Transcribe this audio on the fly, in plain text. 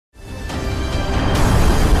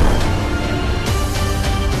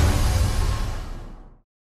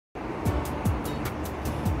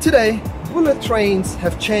Today, bullet trains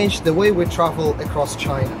have changed the way we travel across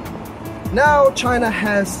China. Now China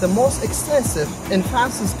has the most extensive and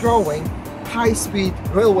fastest growing high-speed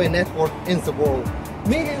railway network in the world.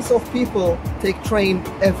 Millions of people take train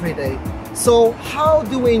every day. So how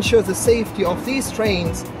do we ensure the safety of these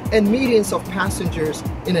trains and millions of passengers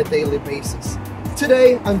in a daily basis?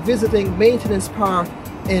 Today I'm visiting maintenance park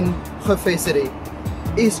in Hefei City,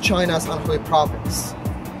 East China's Anhui province.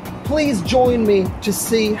 Please join me to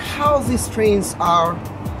see how these trains are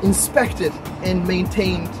inspected and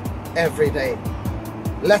maintained every day.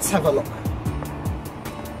 Let's have a look.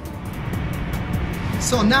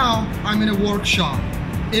 So now I'm in a workshop.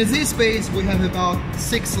 In this base we have about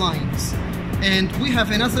 6 lines, and we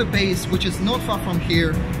have another base which is not far from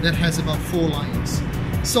here that has about 4 lines.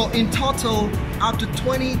 So in total up to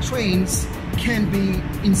 20 trains can be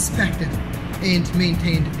inspected and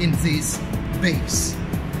maintained in this base.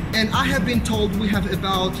 And I have been told we have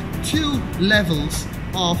about 2 levels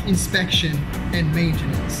of inspection and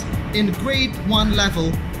maintenance. In grade 1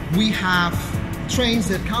 level we have trains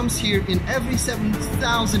that comes here in every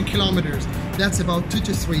 7,000 kilometers. That's about 2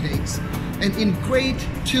 to 3 days. And in grade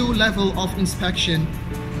 2 level of inspection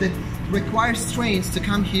that requires trains to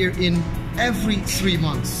come here in every 3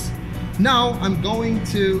 months. Now I'm going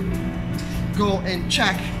to go and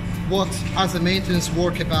check what other maintenance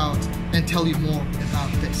work about and tell you more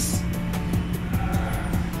about this.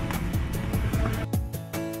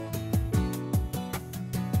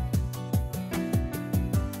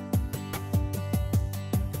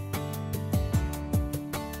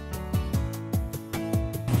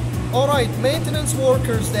 Alright, maintenance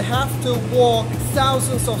workers, they have to walk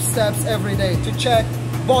thousands of steps every day to check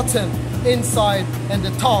bottom, inside and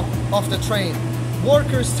the top of the train.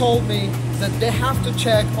 Workers told me that they have to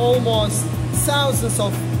check almost thousands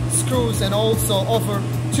of screws and also over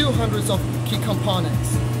 200 of key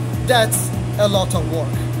components. That's a lot of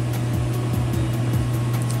work.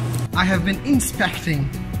 I have been inspecting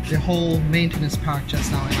the whole maintenance park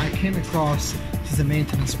just now and I came across to the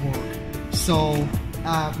maintenance work. So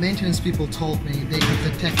maintenance people told me they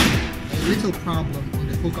have detected a little problem on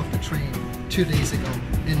the hook of the train 2 days ago,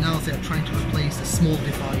 and now they're trying to replace the small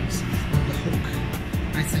device on the hook.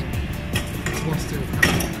 I think it's worth to have a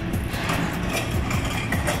look.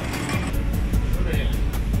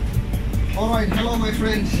 Alright, hello my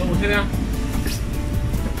friend.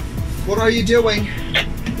 What are you doing?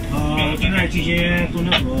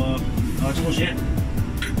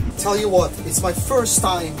 Tell you what, it's my first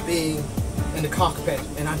time being in the cockpit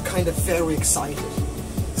and I'm kind of very excited.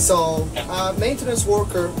 So maintenance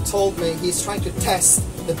worker told me he's trying to test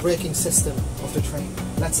the braking system of the train.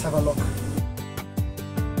 Let's have a look.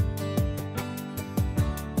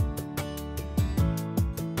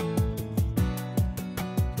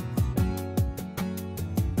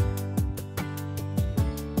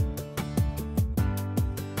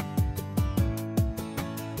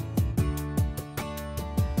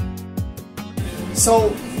 So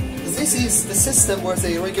this is the system where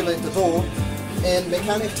they regulate the door, and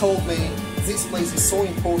mechanic told me this place is so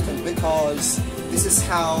important because this is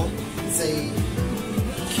how they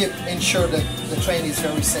ensure that the train is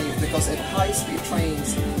very safe, because at high-speed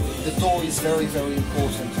trains the door is very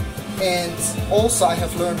important. And also I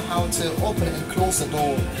have learned how to open and close the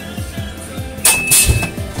door.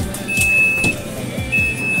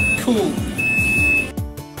 Cool.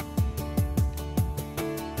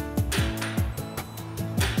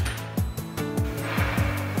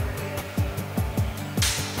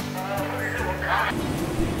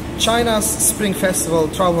 China's Spring Festival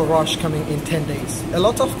travel rush coming in 10 days. A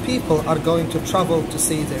lot of people are going to travel to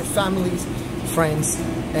see their families, friends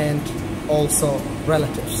and also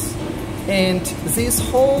relatives. And this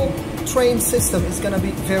whole train system is going to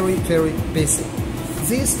be very busy.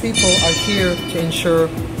 These people are here to ensure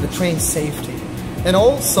the train safety. And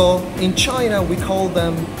also in China we call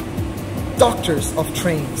them doctors of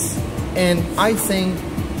trains. And I think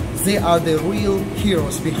they are the real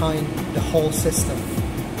heroes behind the whole system.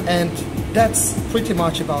 And that's pretty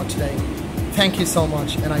much about today. Thank you so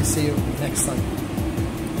much and I see you next time.